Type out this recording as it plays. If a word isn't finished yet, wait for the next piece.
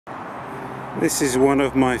This is one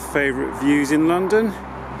of my favourite views in London.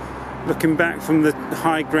 Looking back from the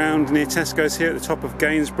high ground near Tesco's here at the top of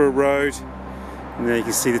Gainsborough Road, and there you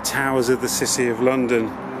can see the towers of the City of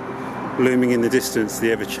London looming in the distance,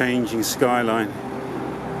 the ever-changing skyline.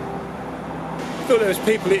 I thought there was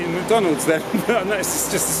people eating McDonald's there, but I noticed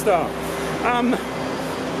it's just the start.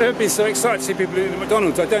 They would be so excited to see people eating at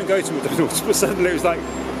McDonald's. I don't go to McDonald's, but suddenly it was like,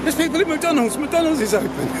 there's people at McDonald's! McDonald's is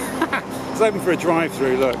open! It's open for a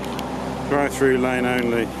drive-through, look. Drive-through lane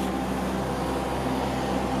only.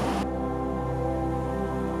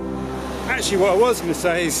 Actually, what I was going to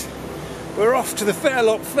say is, we're off to the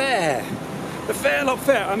Fairlop Fair. The Fairlop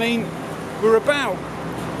Fair, I mean, we're about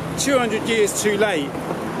 200 years too late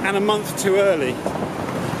and a month too early.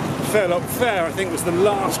 The Fairlop Fair, I think, was the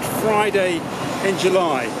last Friday in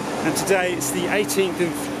July, and today it's the 18th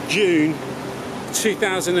of June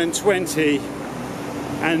 2020,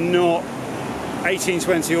 and not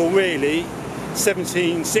 1820, or really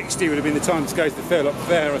 1760 would have been the time to go to the Fairlop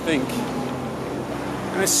Fair, I think.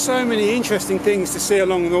 And there's so many interesting things to see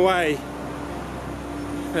along the way.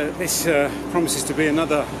 This promises to be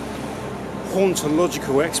another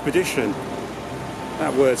hauntological expedition.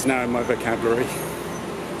 That word's now in my vocabulary,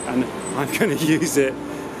 and I'm going to use it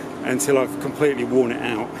until I've completely worn it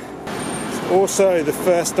out. It's also the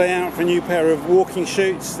first day out for a new pair of walking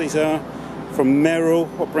shoes. These are from Merrill,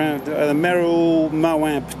 what brand? Merrill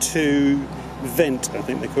Moab 2 Vent, I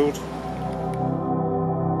think they're called.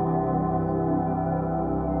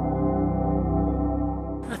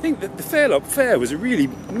 I think that the Fairlop Fair was a really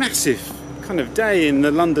massive kind of day in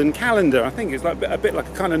the London calendar. I think it's like a bit like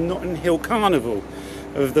a kind of Notting Hill Carnival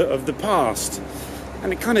of the past,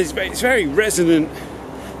 and it's very resonant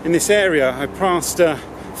in this area. I passed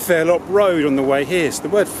Fairlop Road on the way here, so the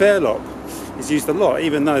word Fairlop is used a lot,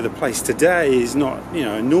 even though the place today is not, you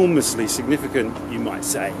know, enormously significant, you might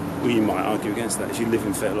say, or you might argue against that if you live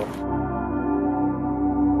in Fairlop.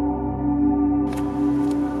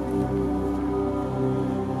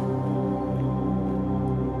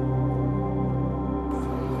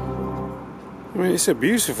 I mean, it's a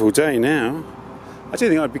beautiful day now. I didn't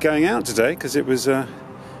think I'd be going out today because it was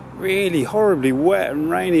really horribly wet and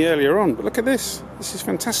rainy earlier on, but look at this. This is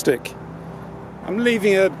fantastic. I'm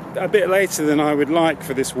leaving a bit later than I would like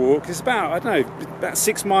for this walk. It's about, I don't know, about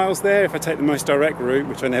 6 miles there if I take the most direct route,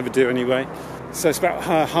 which I never do anyway. So it's about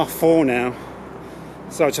 4:30 now.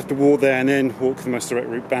 So I just have to walk there and then walk the most direct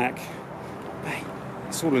route back. Hey,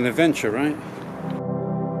 it's all an adventure, right?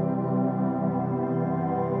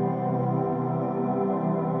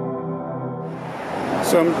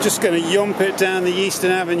 So I'm just going to yomp it down the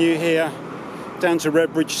Eastern Avenue here, down to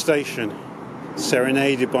Redbridge Station,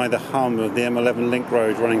 serenaded by the hum of the M11 Link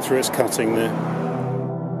Road running through its cutting there.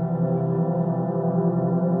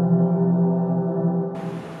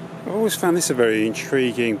 I've always found this a very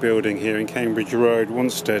intriguing building here in Cambridge Road,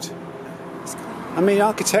 Wanstead. I mean,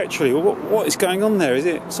 architecturally, what is going on there? Is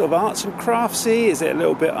it sort of arts and craftsy? Is it a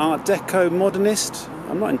little bit Art Deco modernist?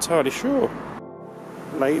 I'm not entirely sure.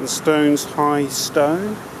 Leytonstone High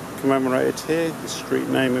Stone, commemorated here, the street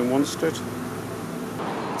name in Wanstead.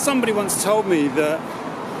 Somebody once told me that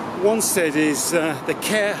Wanstead is the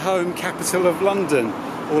care home capital of London,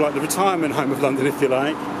 or like the retirement home of London, if you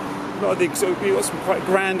like. A lot of these, you've got some quite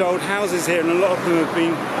grand old houses here, and a lot of them have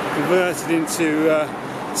been converted into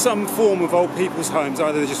some form of old people's homes.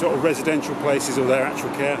 Either they're just sort of residential places or they're actual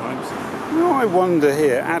care homes. Now I wonder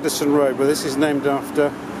here, Addison Road, well, this is named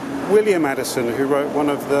after William Addison, who wrote one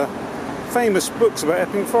of the famous books about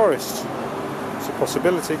Epping Forest. It's a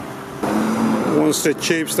possibility. Wanstead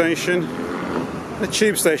Tube Station. The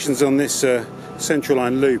tube stations on this Central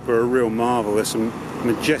Line loop are a real marvel. There's some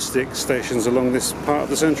majestic stations along this part of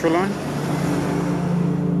the Central Line.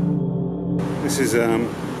 This is a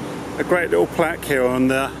great little plaque here on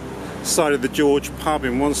the side of the George pub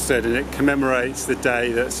in Wanstead, and it commemorates the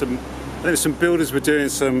day that I think some builders were doing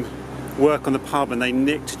some work on the pub and they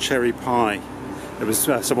nicked cherry pie. There was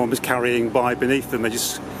someone was carrying by beneath them. They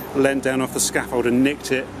just leant down off the scaffold and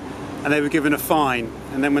nicked it, and they were given a fine.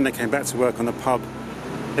 And then when they came back to work on the pub,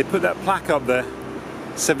 they put that plaque up there,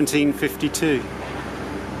 1752.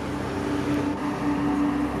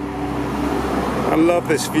 I love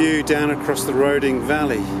this view down across the Roding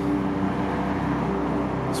Valley.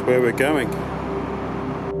 That's where we're going.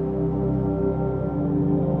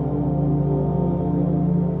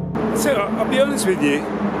 So I'll be honest with you,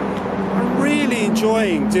 I'm really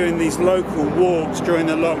enjoying doing these local walks during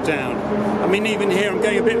the lockdown. I mean, even here I'm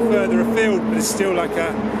going a bit further afield, but it's still like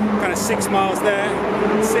a kind of 6 miles there,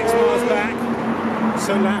 6 miles back. It's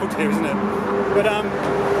so loud here, isn't it? But I'm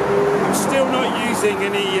still not using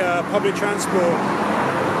any public transport.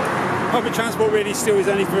 public transport really still is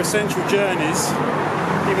only for essential journeys,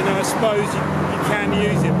 even though I suppose you can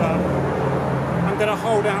use it, but I'm going to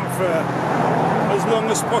hold out for as long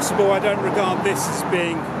as possible. I don't regard this as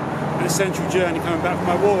being an essential journey coming back from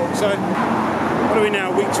my walk. So what are we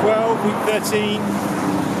now, week 12, week 13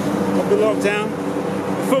 of the lockdown?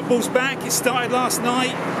 Football's back, it started last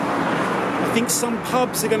night. I think some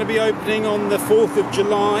pubs are going to be opening on the 4th of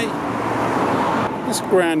July. This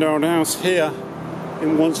grand old house here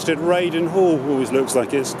in Wanstead, Raiden Hall, always looks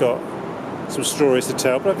like it's got some stories to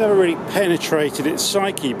tell, but I've never really penetrated its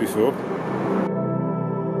psyche before.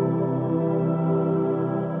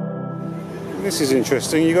 This is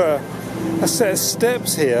interesting. You've got a set of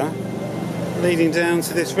steps here leading down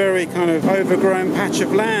to this very kind of overgrown patch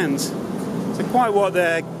of land. So quite what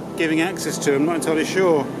they're giving access to, I'm not entirely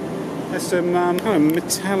sure. There's some kind of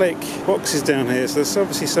metallic boxes down here, so there's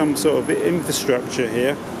obviously some sort of infrastructure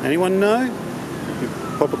here. Anyone know?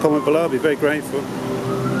 Pop a comment below, I'll be very grateful.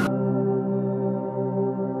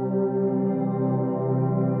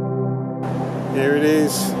 Here it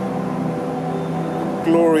is.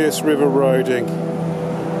 Glorious river roading.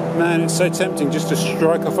 Man, it's so tempting just to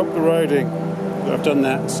strike off up the roading. But I've done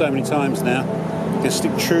that so many times now. I can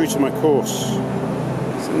stick true to my course.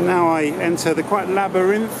 So now I enter the quite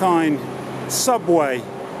labyrinthine subway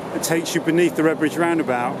that takes you beneath the Redbridge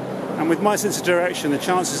Roundabout, and with my sense of direction the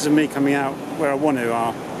chances of me coming out where I want to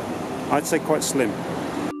are, I'd say, quite slim.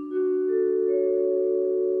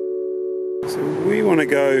 So we want to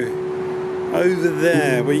go over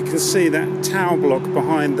there where you can see that tower block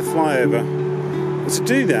behind the flyover, and to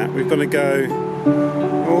do that we've got to go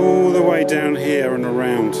all the way down here and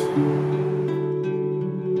around.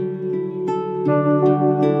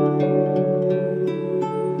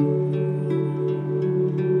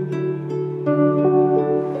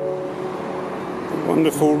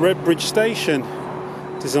 Wonderful Redbridge station,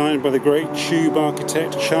 designed by the great tube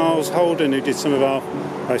architect Charles Holden, who did some of our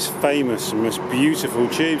most famous and most beautiful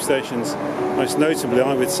tube stations, most notably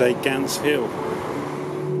I would say Gants Hill.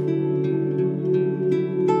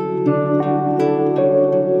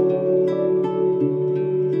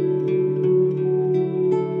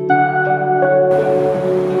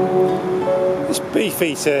 This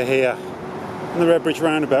beefeater here on the Redbridge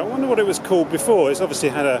Roundabout, I wonder what it was called before. It's obviously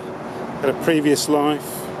had a previous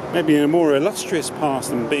life, maybe in a more illustrious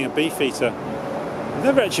past than being a beefeater. I've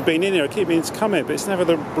never actually been in here. I keep meaning to come here, but it's never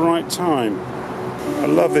the right time. I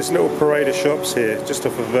love this little parade of shops here, just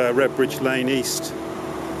off of Redbridge Lane East.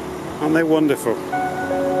 Aren't they wonderful?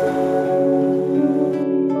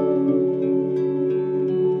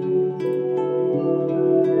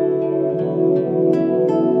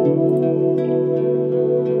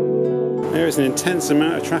 There is an intense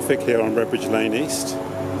amount of traffic here on Redbridge Lane East.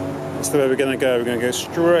 That's the way we're going to go. We're going to go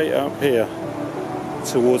straight up here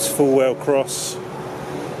towards Fulwell Cross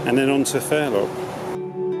and then on to Fairlop.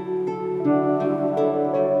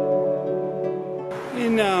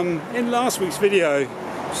 In last week's video,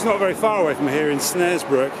 which is not very far away from here in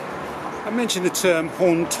Snaresbrook, I mentioned the term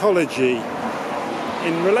hauntology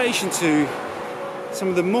in relation to some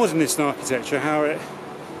of the modernist architecture, how it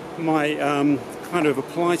might kind of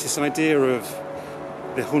apply to this idea of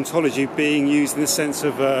the hauntology being used in the sense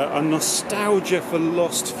of a nostalgia for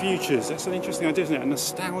lost futures. That's an interesting idea, isn't it? A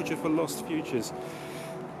nostalgia for lost futures.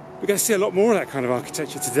 We're going to see a lot more of that kind of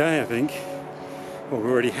architecture today, I think. Well, we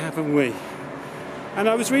already have, haven't we? And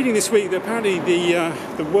I was reading this week that apparently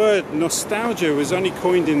the word nostalgia was only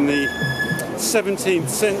coined in the 17th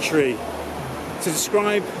century to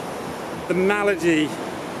describe the malady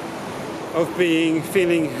of feeling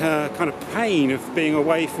kind of pain of being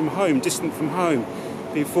away from home, distant from home,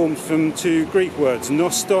 being formed from two Greek words,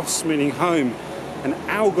 nostos meaning home and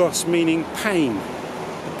algos meaning pain.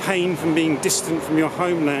 The pain from being distant from your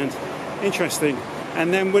homeland. Interesting.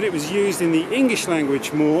 And then when it was used in the English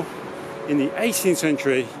language more, in the 18th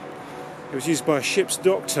century, it was used by a ship's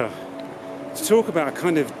doctor to talk about a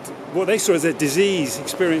kind of what they saw as a disease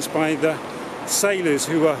experienced by the sailors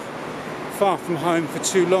who were far from home for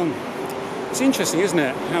too long. It's interesting, isn't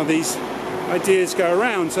it, how these ideas go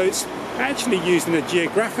around. So it's actually used in a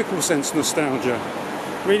geographical sense, nostalgia,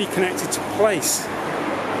 really connected to place.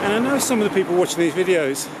 And I know some of the people watching these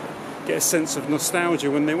videos get a sense of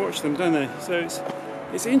nostalgia when they watch them, don't they? So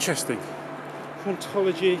it's interesting.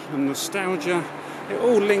 Hauntology and nostalgia, it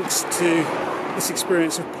all links to this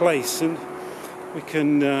experience of place, and we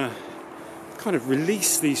can kind of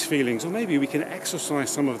release these feelings, or maybe we can exercise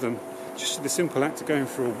some of them just through the simple act of going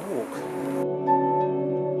for a walk.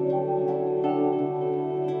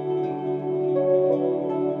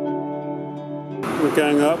 We're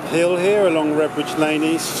going uphill here along Redbridge Lane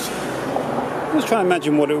East. I was trying to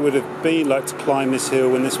imagine what it would have been like to climb this hill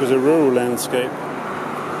when this was a rural landscape.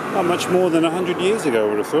 Not much more than 100 years ago, I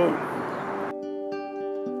would have thought.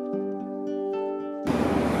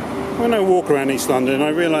 When I walk around East London, I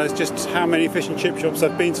realise just how many fish and chip shops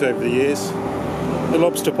I've been to over the years. The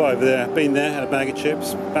lobster pot over there, been there, had a bag of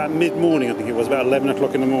chips. About mid-morning, I think it was, about 11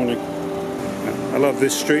 o'clock in the morning. I love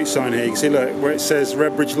this street sign here. You can see, look, where it says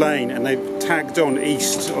Redbridge Lane, and they've tagged on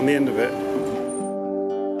East on the end of it.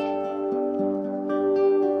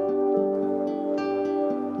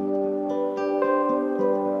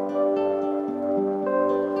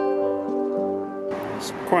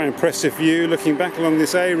 Quite an impressive view looking back along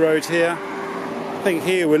this A road here. I think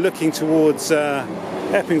here we're looking towards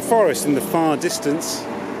Epping Forest in the far distance.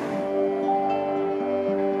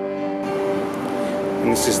 And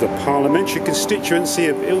this is the parliamentary constituency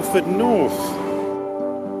of Ilford North.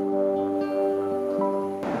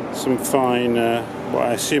 Some fine, what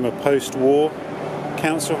I assume are post-war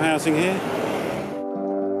council housing here.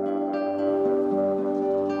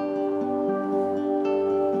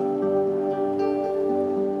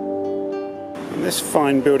 This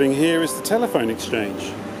fine building here is the telephone exchange.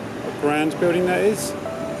 What grand building that is.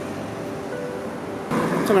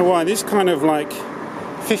 I don't know why, these kind of like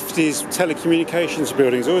 50s telecommunications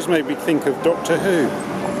buildings always make me think of Doctor Who.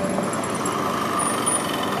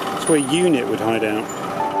 It's where UNIT would hide out.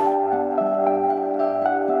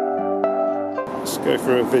 Let's go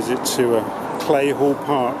for a visit to Clay Hall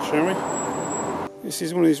Park, shall we? This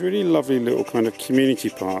is one of these really lovely little kind of community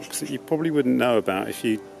parks that you probably wouldn't know about if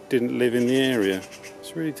you didn't live in the area.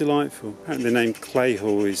 It's really delightful. Apparently the name Clay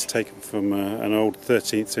Hall is taken from an old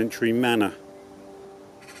 13th century manor.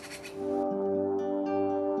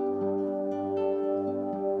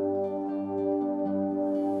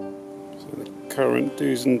 So the current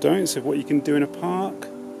do's and don'ts of what you can do in a park.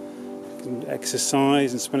 You can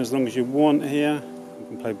exercise and spend as long as you want here. You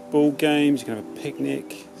can play ball games, you can have a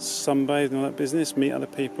picnic, sunbathe and all that business, meet other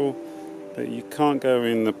people, but you can't go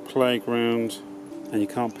in the playground and you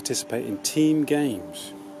can't participate in team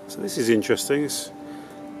games. So this is interesting. This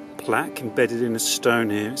plaque embedded in a stone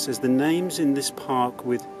here. It says the names in this park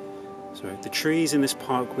with, the trees in this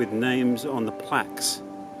park with names on the plaques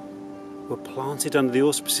were planted under the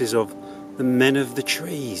auspices of the Men of the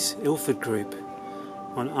Trees, Ilford Group,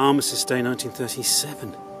 on Armistice Day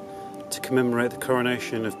 1937 to commemorate the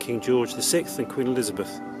coronation of King George VI and Queen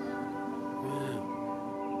Elizabeth.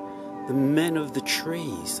 The Men of the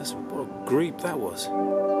Trees, that's what a group that was.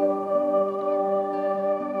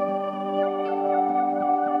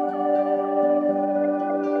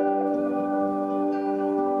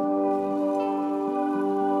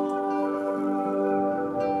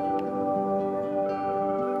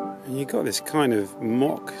 And you've got this kind of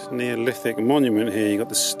mock Neolithic monument here. You've got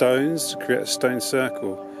the stones to create a stone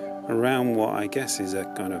circle around what I guess is a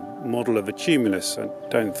kind of model of a tumulus. I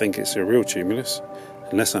don't think it's a real tumulus,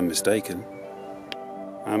 unless I'm mistaken.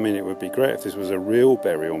 I mean, it would be great if this was a real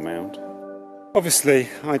burial mound. Obviously,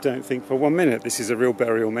 I don't think for 1 minute this is a real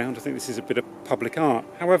burial mound. I think this is a bit of public art.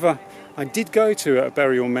 However, I did go to a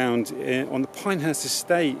burial mound on the Pinehurst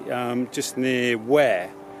estate just near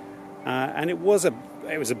Ware, and it was a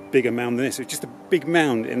bigger mound than this. It was just a big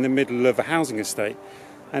mound in the middle of a housing estate,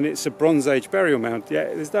 and it's a Bronze Age burial mound.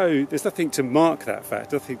 Yeah, there's nothing to mark that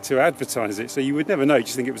fact, nothing to advertise it, so you would never know. You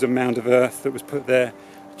just think it was a mound of earth that was put there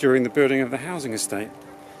during the building of the housing estate.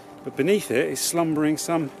 But beneath it is slumbering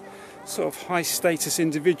some sort of high-status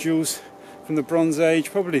individuals from the Bronze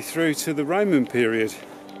Age, probably through to the Roman period.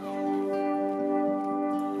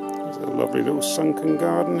 There's a lovely little sunken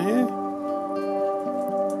garden here.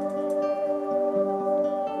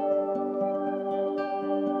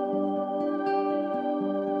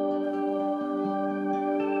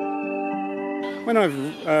 When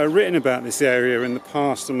I've written about this area in the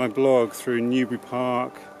past on my blog through Newbury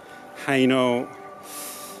Park, Hainault,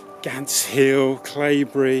 Gants Hill,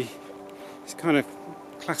 Claybury, it's kind of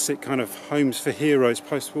classic kind of homes for heroes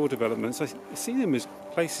post-war developments. I see them as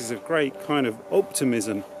places of great kind of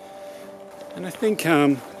optimism, and I think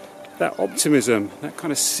that optimism, that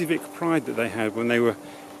kind of civic pride that they had when they were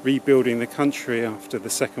rebuilding the country after the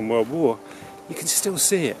Second World War, you can still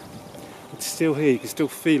see it. It's still here, you can still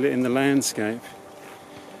feel it in the landscape.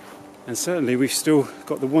 And certainly we've still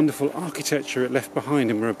got the wonderful architecture it left behind,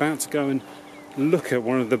 and we're about to go and look at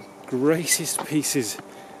one of the greatest pieces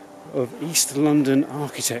of East London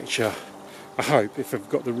architecture. I hope, if I've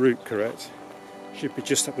got the route correct. Should be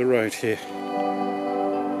just up the road here.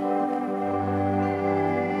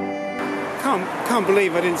 Can't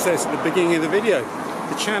believe I didn't say this at the beginning of the video.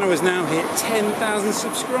 The channel has now hit 10,000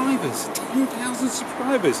 subscribers. 10,000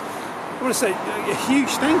 subscribers. I want to say a huge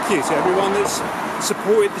thank you to everyone that's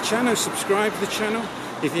supported the channel, subscribed to the channel.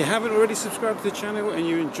 If you haven't already subscribed to the channel and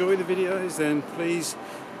you enjoy the videos, then please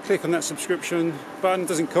click on that subscription button. It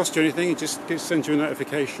doesn't cost you anything, it just sends you a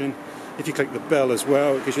notification. If you click the bell as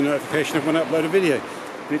well, it gives you a notification of when I upload a video.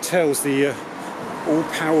 And it tells the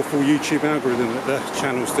all-powerful YouTube algorithm that the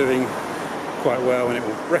channel's doing quite well, and it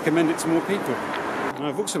will recommend it to more people. And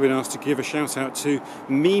I've also been asked to give a shout out to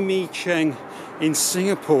Mimi Cheng in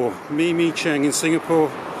Singapore. Mimi Cheng in Singapore.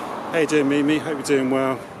 How you doing, Mimi? Hope you're doing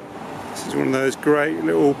well. This is one of those great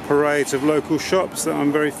little parades of local shops that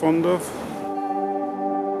I'm very fond of.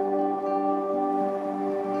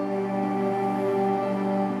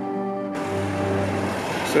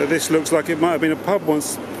 So this looks like it might have been a pub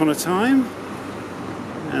once upon a time,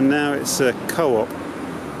 and now it's a co-op.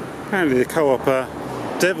 Apparently the co-op are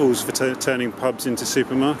devils for turning pubs into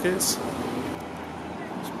supermarkets.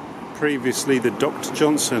 Previously the Dr.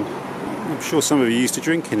 Johnson. I'm sure some of you used to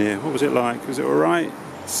drink in here. What was it like? Was it alright?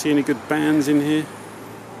 See any good bands in here?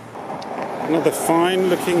 Another fine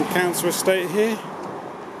looking council estate here.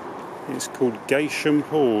 It's called Gaysham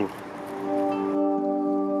Hall.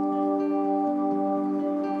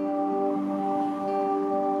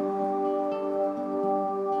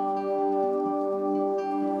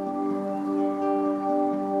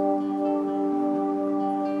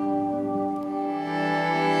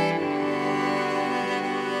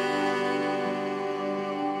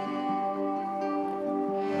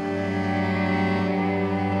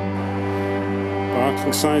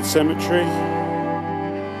 Barkingside Cemetery.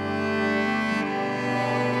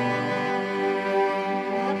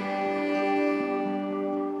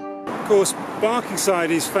 Of course, Barkingside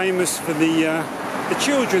is famous for the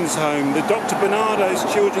children's home, the Dr.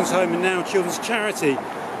 Barnardo's Children's Home and now Children's Charity.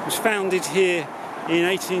 It was founded here in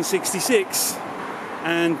 1866,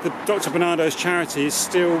 and the Dr. Barnardo's Charity is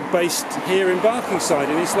still based here in Barkingside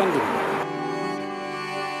in East London.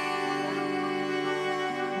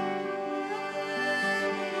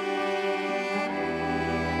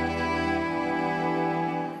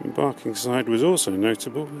 Barkingside was also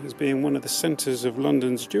notable as being one of the centres of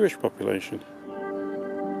London's Jewish population.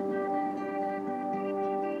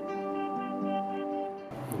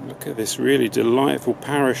 Look at this really delightful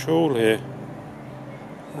parish hall here.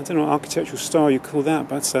 I don't know what architectural style you call that,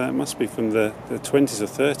 but I'd say that must be from the 20s or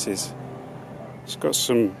 30s. It's got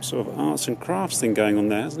some sort of arts and crafts thing going on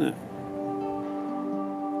there, hasn't it?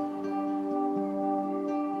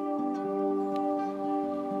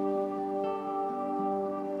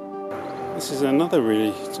 This is another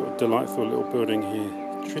really sort of delightful little building here,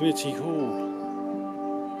 Trinity Hall.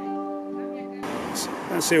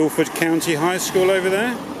 That's Ilford County High School over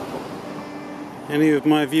there. Any of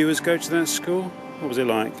my viewers go to that school? What was it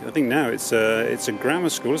like? I think now it's a grammar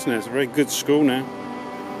school, isn't it? It's a very good school now.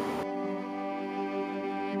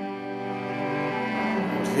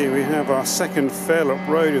 And here we have our second Fairlop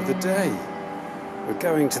Road of the day. We're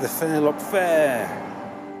going to the Fairlop Fair.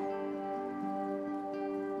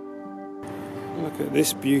 Look at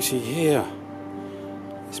this beauty here.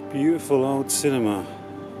 This beautiful old cinema.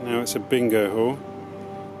 Now it's a bingo hall.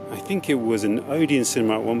 I think it was an Odeon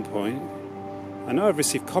cinema at one point. I know I've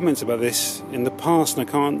received comments about this in the past and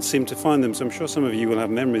I can't seem to find them, so I'm sure some of you will have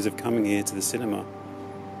memories of coming here to the cinema.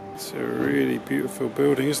 It's a really beautiful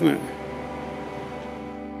building, isn't it?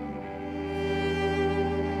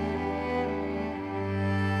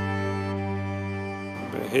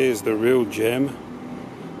 But here's the real gem.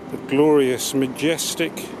 The glorious,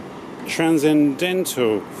 majestic,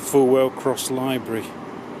 transcendental Fulwell Cross Library.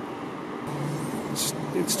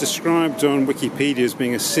 It's described on Wikipedia as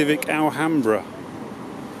being a civic Alhambra.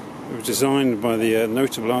 It was designed by the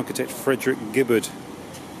notable architect Frederick Gibbard,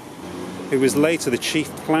 who was later the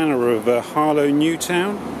chief planner of Harlow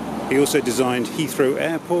Newtown. He also designed Heathrow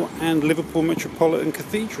Airport and Liverpool Metropolitan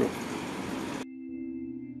Cathedral.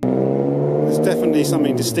 There's definitely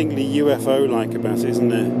something distinctly UFO-like about it, isn't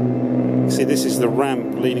there? You see, this is the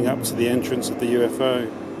ramp leading up to the entrance of the UFO,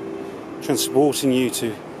 transporting you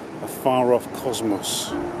to a far-off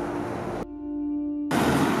cosmos.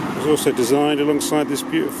 It was also designed alongside this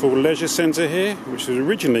beautiful leisure centre here, which was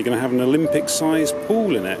originally going to have an Olympic-sized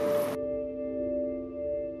pool in it.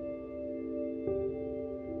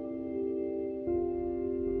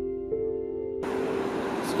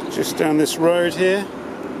 So just down this road here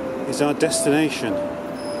is our destination,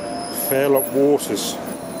 Fairlop Waters.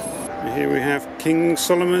 And here we have King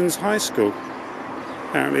Solomon's High School,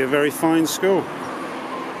 apparently a very fine school.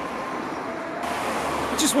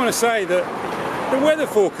 I just want to say that the weather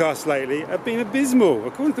forecasts lately have been abysmal.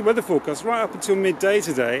 According to the weather forecast, right up until midday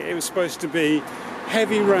today, it was supposed to be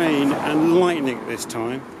heavy rain and lightning at this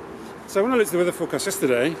time. So when I looked at the weather forecast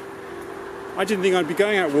yesterday, I didn't think I'd be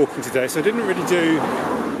going out walking today, so I didn't really do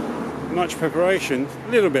much preparation.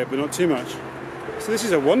 A little bit, but not too much. So this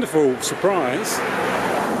is a wonderful surprise.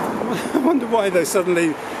 I wonder why though suddenly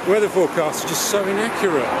weather forecasts are just so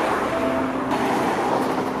inaccurate.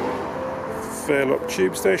 Fairlop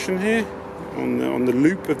tube station here on the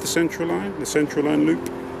loop of the Central Line,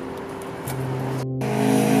 loop.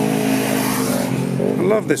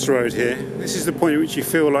 I love this road here. This is the point at which you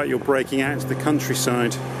feel like you're breaking out into the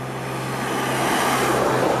countryside.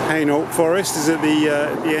 Hainault Forest is at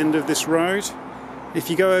the end of this road. If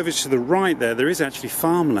you go over to the right there is actually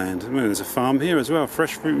farmland. Well, there's a farm here as well.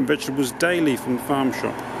 Fresh fruit and vegetables daily from the farm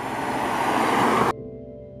shop.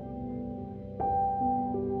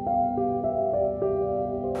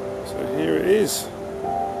 So here it is.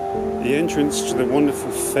 The entrance to the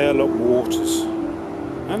wonderful Fairlop waters.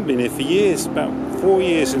 I haven't been here for years, about 4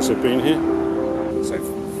 years since I've been here. So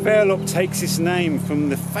Fairlop takes its name from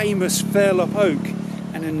the famous Fairlop Oak,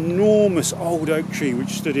 an enormous old oak tree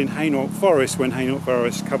which stood in Hainault Forest when Hainault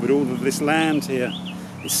Forest covered all of this land here.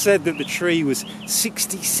 It's said that the tree was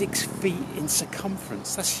 66 feet in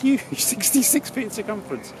circumference. That's huge, 66 feet in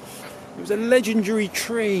circumference. It was a legendary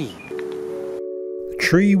tree. The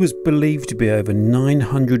tree was believed to be over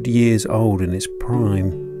 900 years old in its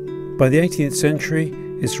prime. By the 18th century,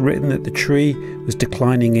 it's written that the tree was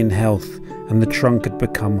declining in health and the trunk had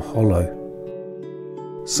become hollow.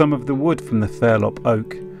 Some of the wood from the Fairlop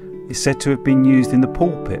Oak is said to have been used in the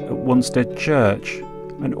pulpit at Wanstead Church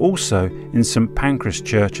and also in St Pancras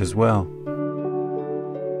Church as well.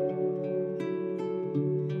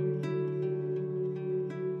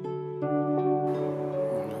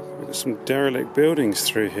 There's some derelict buildings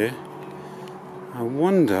through here. I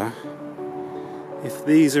wonder if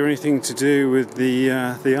these are anything to do with the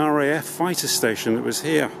RAF fighter station that was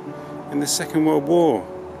here in the Second World War.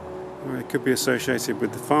 Or it could be associated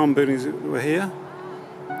with the farm buildings that were here.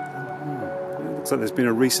 It looks like there's been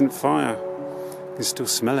a recent fire. You can still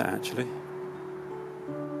smell it actually.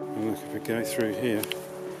 And look, if we go through here,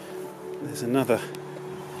 there's another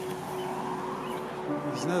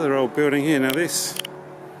old building here. Now this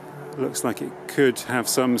looks like it could have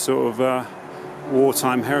some sort of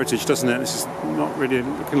wartime heritage, doesn't it? This is not really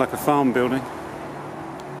looking like a farm building.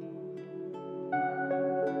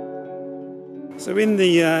 So in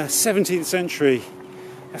the 17th century,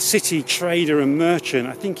 a city trader and merchant,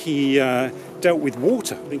 I think he dealt with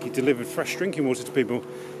water. I think he delivered fresh drinking water to people.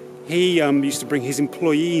 He used to bring his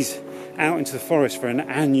employees out into the forest for an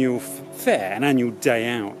annual fair, an annual day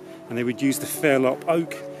out. And they would use the Fairlop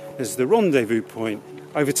Oak as the rendezvous point.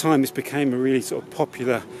 Over time this became a really sort of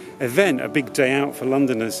popular event, a big day out for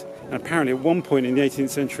Londoners. And apparently at one point in the 18th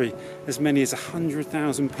century, as many as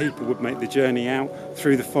 100,000 people would make the journey out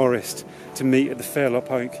through the forest to meet at the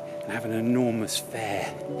Fairlop Oak and have an enormous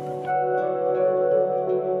fair.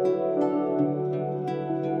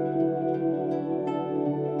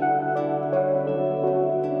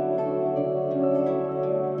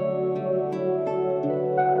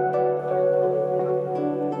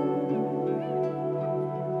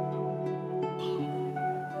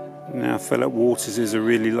 Now Fairlop Waters is a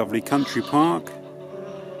really lovely country park.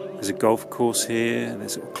 There's a golf course here,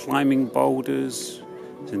 there's climbing boulders,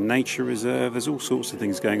 there's a nature reserve, there's all sorts of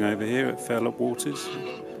things going over here at Fairlop Waters.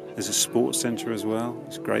 There's a sports centre as well,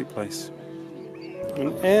 it's a great place.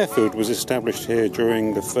 An airfield was established here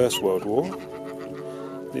during the First World War.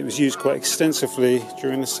 It was used quite extensively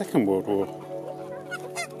during the Second World War.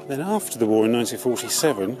 Then after the war in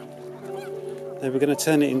 1947, they were going to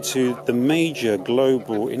turn it into the major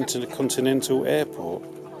global intercontinental airport.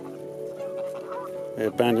 They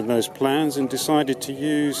abandoned those plans and decided to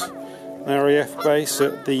use an RAF base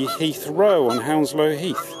at the Heath Row on Hounslow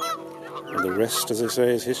Heath. And the rest, as I say,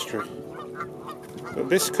 is history. But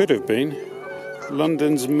this could have been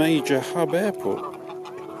London's major hub airport.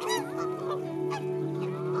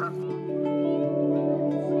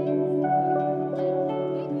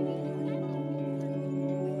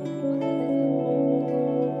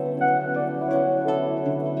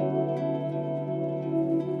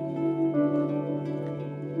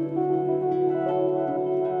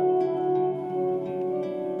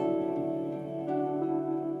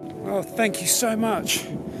 Well, thank you so much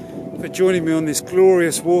for joining me on this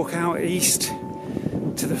glorious walk out east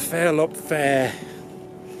to the Fairlop Fair.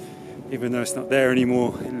 Even though it's not there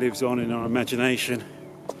anymore, it lives on in our imagination.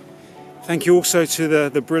 Thank you also to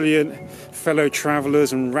the brilliant fellow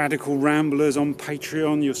travellers and radical ramblers on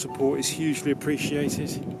Patreon. Your support is hugely appreciated.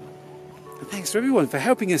 And thanks to everyone for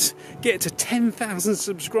helping us get to 10,000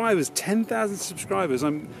 subscribers. 10,000 subscribers.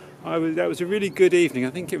 I'm That was a really good evening. I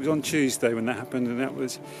think it was on Tuesday when that happened, and that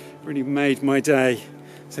was really made my day.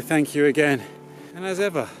 So thank you again. And as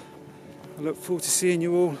ever, I look forward to seeing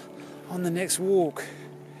you all on the next walk,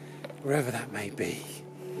 wherever that may be.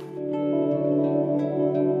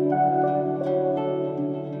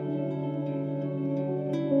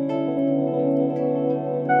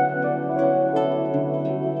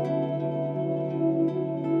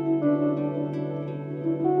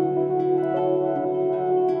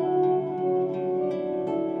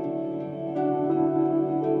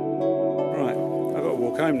 Right, I've got to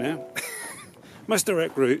walk home now. Most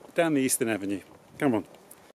direct route down the Eastern Avenue. Come on.